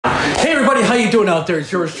everybody, how you doing out there? It's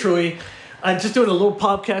yours truly. I'm just doing a little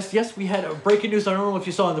podcast. Yes, we had a breaking news. I don't know if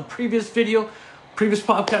you saw in the previous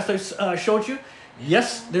podcast I showed you.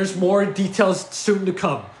 Yes, there's more details soon to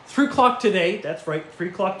come. 3 o'clock today, that's right, 3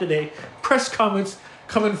 o'clock today, press comments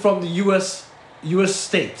coming from the U.S.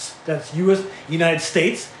 states. That's United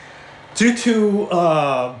States. Due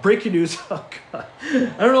to breaking news, oh God.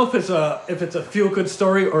 I don't know if it's a feel-good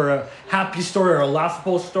story or a happy story or a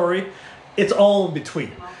laughable story. It's all in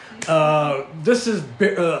between. This is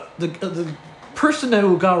the person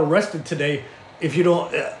who got arrested today. If you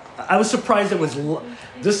don't, I was surprised it was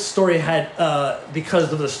this story had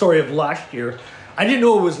because of the story of last year. I didn't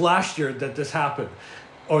know it was last year that this happened,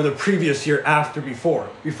 or the previous year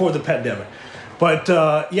before the pandemic. But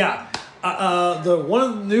one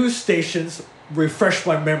of the news stations refreshed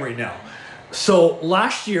my memory now. So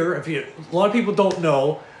last year, a lot of people don't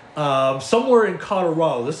know, somewhere in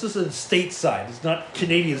Colorado, this is in stateside, it's not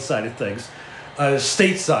Canadian side of things,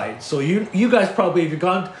 stateside. So you guys probably,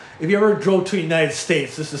 if you ever drove to the United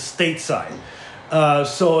States, this is stateside.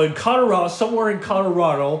 So in Colorado, somewhere in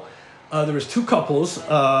Colorado, there was 2 couples,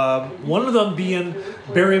 one of them being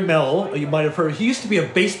Barry Manilow. You might have heard. He used to be a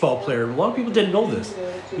baseball player. A lot of people didn't know this.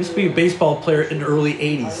 He used to be a baseball player in the early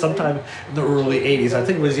 80s, sometime in the early 80s. I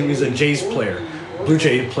think he was a Jays player, Blue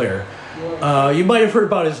Jay player. You might have heard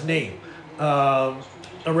about his name. Around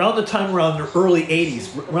the early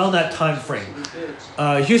 80s, around that time frame.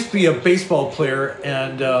 He used to be a baseball player,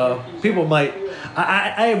 and people might...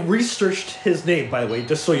 I researched his name, by the way,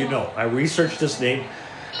 just so you know. I researched his name.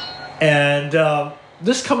 And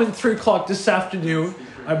this coming 3 o'clock this afternoon,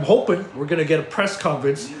 I'm hoping we're going to get a press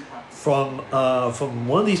conference from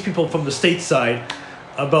one of these people from the stateside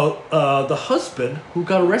about the husband who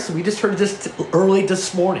got arrested. We just heard this early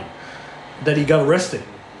this morning that he got arrested.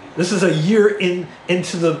 This is a year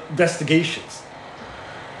into the investigations.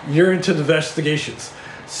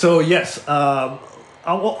 So yes, I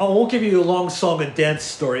won't give you a long song and dance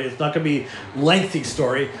story. It's not going to be a lengthy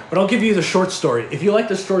story, but I'll give you the short story. If you like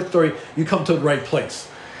the short story, you come to the right place.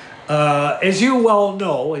 As you well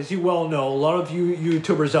know, a lot of you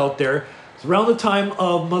YouTubers out there, it's around the time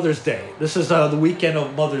of Mother's Day. This is the weekend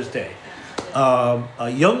of Mother's Day. A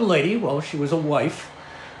young lady, well, she was a wife.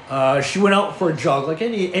 She went out for a jog, like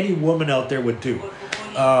any woman out there would do.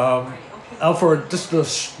 Out for just a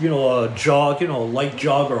jog, a light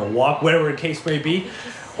jog or a walk, whatever the case may be,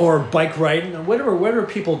 or bike riding, whatever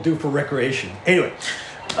people do for recreation. Anyway,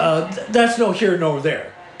 that's no here nor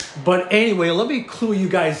there. But anyway, let me clue you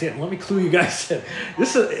guys in.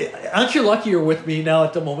 This is, aren't you lucky you're with me now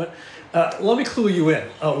at the moment? Let me clue you in.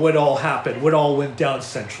 What all happened? What all went down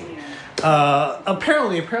essentially?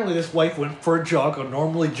 Apparently, this wife went for a jog, a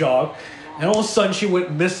normally jog, and all of a sudden she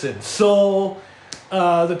went missing. So.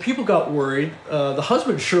 The people got worried. The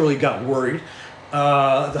husband surely got worried.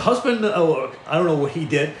 The husband, I don't know what he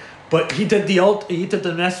did, but he did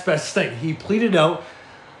the next best thing. He pleaded out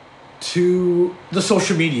to the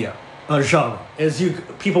social media genre. As you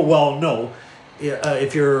people well know,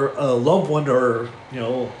 if your loved one or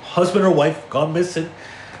husband or wife gone missing,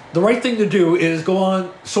 the right thing to do is go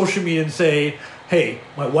on social media and say, "Hey,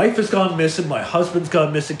 my wife has gone missing. My husband's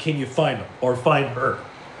gone missing. Can you find him or find her?"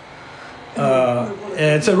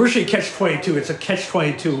 And it's originally catch-22. It's a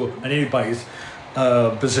catch-22 on anybody's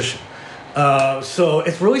position. So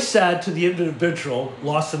it's really sad to the individual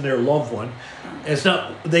lost in their loved one. It's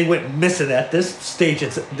not they went missing at this stage.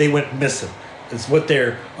 They went missing. It's what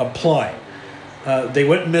they're applying. They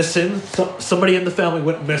went missing. Somebody in the family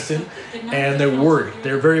went missing, and they're worried.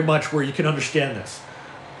 They're very much worried. You can understand this.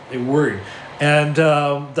 They're worried. And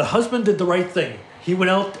the husband did the right thing. He went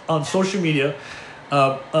out on social media.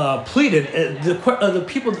 Pleaded. The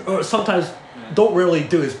people sometimes don't really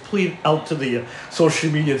do is plead out to the social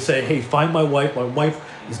media and say, "Hey, find my wife. My wife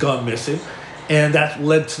has gone missing," and that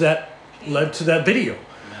led to that video.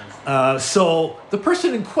 So the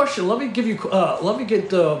person in question, let me get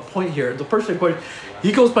the point here. The person in question,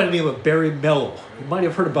 he goes by the name of Barry Manilow. You might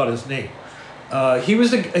have heard about his name. He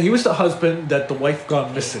was the husband that the wife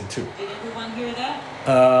gone missing to. Did everyone hear that?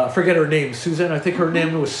 I forget her name, Susan. I think her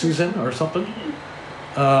name was Susan or something.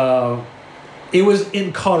 It was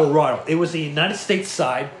in Colorado. It was the United States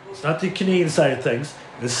side. It's not the Canadian side of things.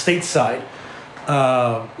 The state side.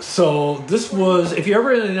 So this was, if you're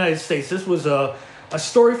ever in the United States, this was a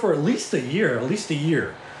story for at least a year.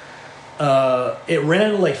 It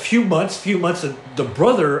ran like few months. And the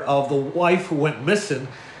brother of the wife who went missing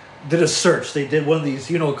did a search. They did one of these,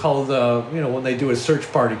 called when they do a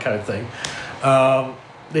search party kind of thing.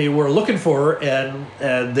 They were looking for her, and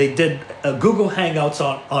they did a Google Hangouts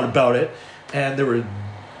on about it, and there were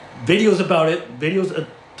videos about it,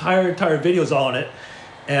 entire videos on it,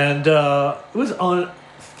 and it was on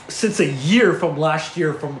since a year from last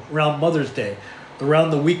year, from around Mother's Day,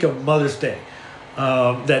 around the week of Mother's Day,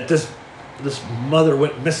 that this mother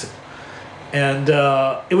went missing, and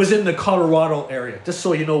it was in the Colorado area. Just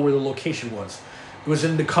so you know where the location was, it was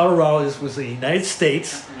in the Colorado. This was the United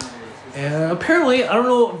States. And apparently, I don't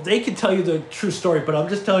know if they can tell you the true story, but I'm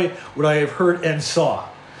just telling you what I have heard and saw.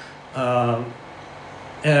 I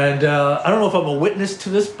don't know if I'm a witness to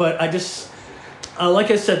this, but I just,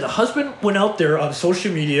 like I said, the husband went out there on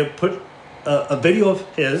social media, put a video of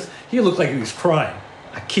his. He looked like he was crying.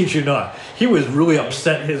 I kid you not. He was really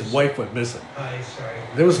upset his wife went missing.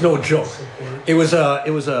 There was no joke. He was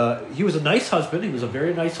a nice husband. He was a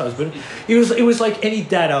very nice husband. It was like any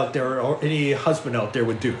dad out there or any husband out there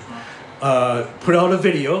would do. Put out a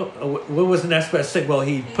video. What was the next best thing? Well,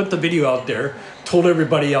 he put the video out there, told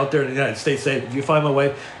everybody out there in the United States, say, if you find my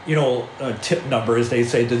wife, tip number, as they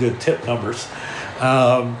say, to do tip numbers.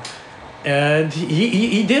 And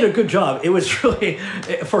he did a good job. It was really,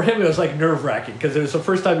 for him, it was like nerve-wracking, because it was the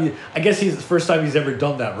first time, it's the first time he's ever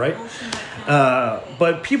done that, right?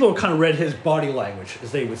 But people kind of read his body language,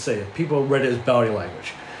 as they would say. People read his body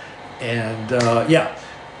language. And,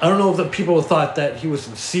 I don't know if the people thought that he was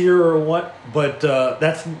sincere or what, but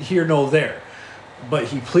that's here, no there. But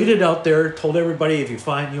he pleaded out there, told everybody, if you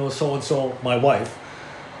find, so-and-so, my wife,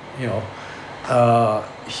 he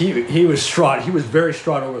was distraught. He was very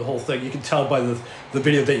distraught over the whole thing. You can tell by the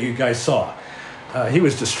video that you guys saw. He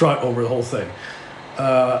was distraught over the whole thing.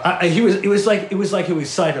 It was like he was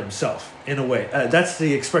beside himself, in a way. That's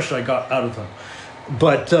the expression I got out of him.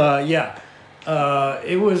 But,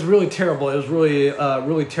 it was really terrible. It was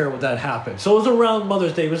really terrible that happened. So it was around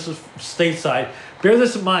Mother's Day. This was stateside. Bear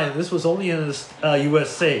this in mind. This was only in the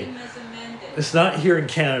USA. It's not here in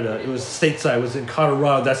Canada. It was stateside. It was in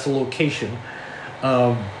Colorado. That's the location.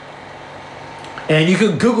 And you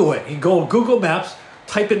can Google it. You can go Google Maps,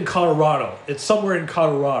 type in Colorado. It's somewhere in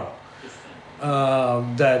Colorado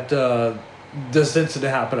that this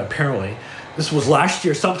incident happened, apparently. This was last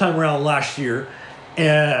year, sometime around last year.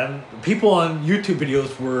 And people on YouTube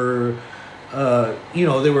videos were,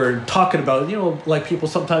 they were talking about it. Like people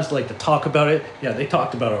sometimes like to talk about it. Yeah, they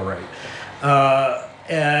talked about it already.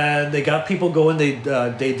 And they got people going. They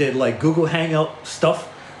did like Google Hangout stuff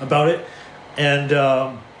about it. And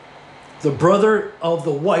the brother of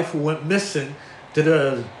the wife who went missing did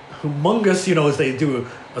a humongous, as they do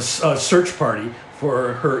a search party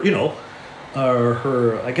for her,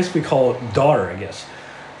 her, I guess we call it daughter, I guess.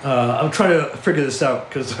 I'm trying to figure this out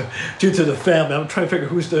because due to the family, I'm trying to figure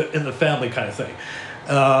who's in the family kind of thing.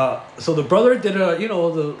 So the brother did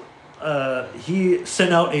he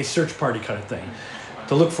sent out a search party kind of thing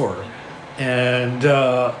to look for her. And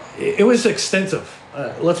it was extensive.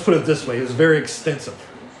 Let's put it this way. It was very extensive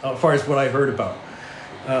as far as what I heard about.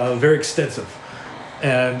 Very extensive.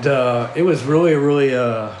 And it was really, really...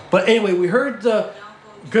 But anyway, we heard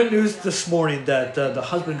good news this morning that the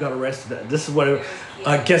husband got arrested. This is what...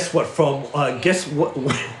 guess what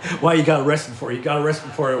why he got arrested for. He got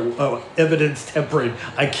arrested for evidence tampering.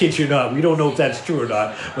 I kid you not. We don't know if that's true or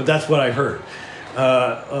not, but that's what I heard.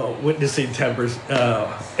 Witnessing tempers.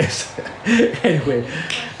 Anyway,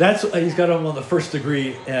 he's got him on the first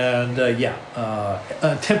degree, and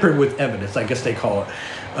tempered with evidence, I guess they call it.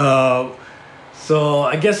 So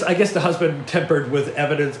I guess the husband tempered with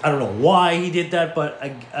evidence. I don't know why he did that, but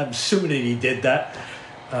I'm assuming that he did that.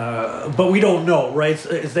 But we don't know, right?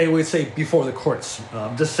 As they would say, before the courts.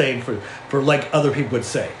 I'm just saying for like other people would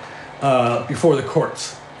say, before the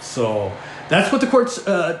courts. So that's what the courts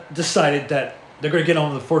decided, that they're going to get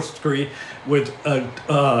on the first degree with,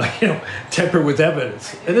 tempered with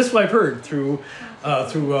evidence. And this is what I've heard through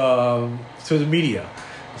the media.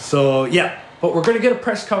 So yeah, but we're going to get a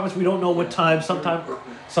press conference. We don't know what time. Sometime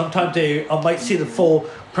I might see the full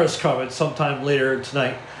press conference sometime later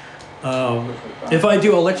tonight. If I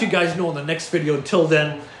do, I'll let you guys know in the next video. Until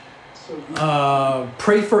then,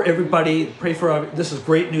 pray for everybody. This is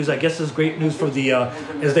great news. I guess this is great news for the,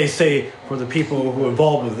 as they say, for the people who are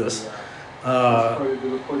involved with this.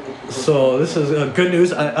 So this is good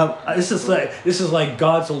news. This is like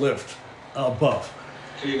God's lift above.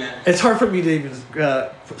 It's hard for me to even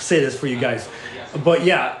say this for you guys. But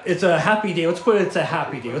yeah, it's a happy day. It's a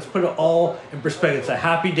happy day. Let's put it all in perspective. It's a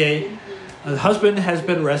happy day. The husband has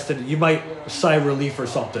been arrested. You might sigh relief or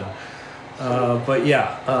something. But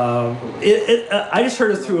yeah, I just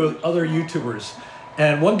heard it through other YouTubers.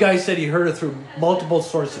 And one guy said he heard it through multiple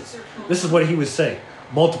sources. This is what he was saying.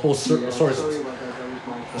 Multiple sources.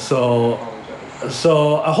 So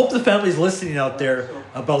I hope the family's listening out there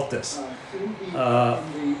about this.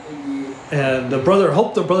 And the brother,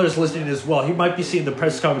 hope the brother's listening as well. He might be seeing the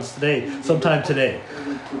press conference today, sometime today.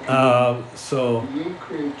 So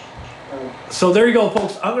there you go,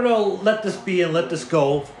 folks. I'm going to let this be and let this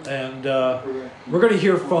go. And we're going to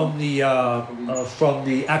hear from the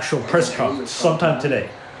actual press conference sometime today.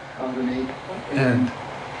 And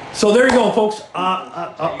so there you go, folks.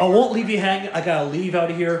 I won't leave you hanging. I got to leave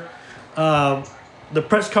out of here. The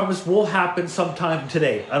press conference will happen sometime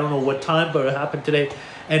today. I don't know what time, but it'll happen today.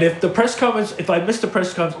 And if the press conference, if I miss the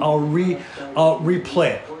press conference, I'll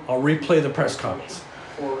replay it. I'll replay the press conference.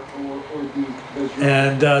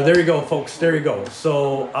 And there you go, folks. There you go.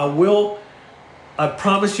 So I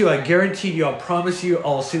promise you, I guarantee you, I'll promise you,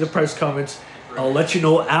 I'll see the press conference. I'll let you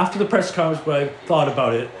know after the press conference what I thought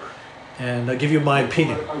about it. And I'll give you my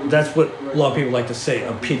opinion. That's what a lot of people like to say,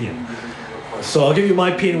 opinion. So I'll give you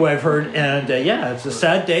my opinion, what I've heard. And yeah, it's a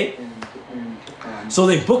sad day. So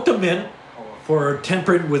they booked him in for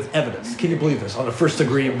tampering with evidence. Can you believe this? On a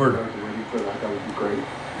first-degree murder.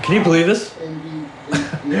 Can you believe this?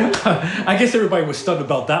 I guess everybody was stunned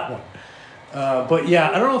about that one. But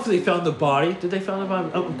yeah, I don't know if they found the body. Did they find the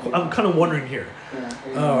body? I'm kind of wondering here.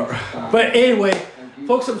 But anyway,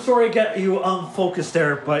 folks, I'm sorry to get you unfocused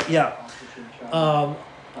there. But yeah,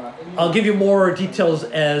 I'll give you more details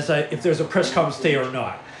as if there's a press conference today or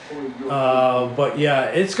not. But yeah,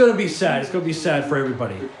 it's going to be sad. It's going to be sad for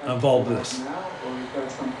everybody involved with this.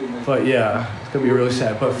 But yeah, it's going to be really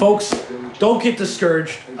sad. But folks, don't get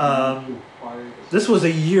discouraged. This was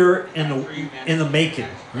a year in the making.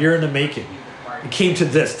 Year in the making. It came to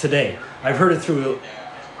this today. I've heard it through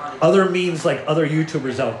other means, like other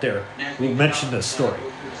YouTubers out there who mentioned this story.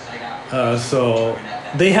 So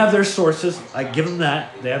they have their sources. I give them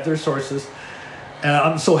that. They have their sources.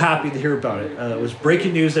 I'm so happy to hear about it. It was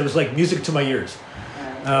breaking news. It was like music to my ears.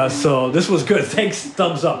 So this was good. Thanks.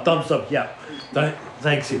 Thumbs up. Thumbs up. Yeah.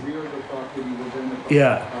 Thanks you.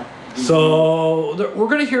 Yeah. So we're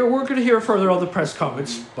gonna hear further on the press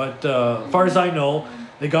conference. But as far as I know,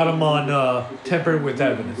 they got him on tampering with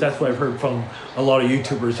evidence. That's what I've heard from a lot of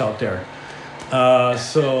YouTubers out there.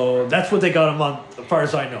 So that's what they got him on, as far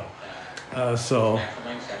as I know. So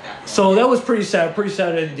that was pretty sad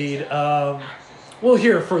indeed. We'll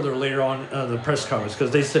hear further later on the press conference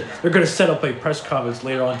because they said they're going to set up a press conference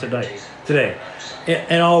later on today,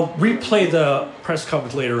 and I'll replay the press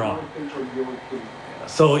conference later on.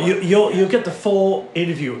 So you'll get the full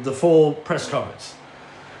interview, the full press conference.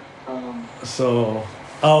 So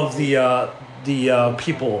of the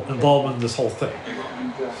people involved in this whole thing.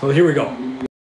 So here we go.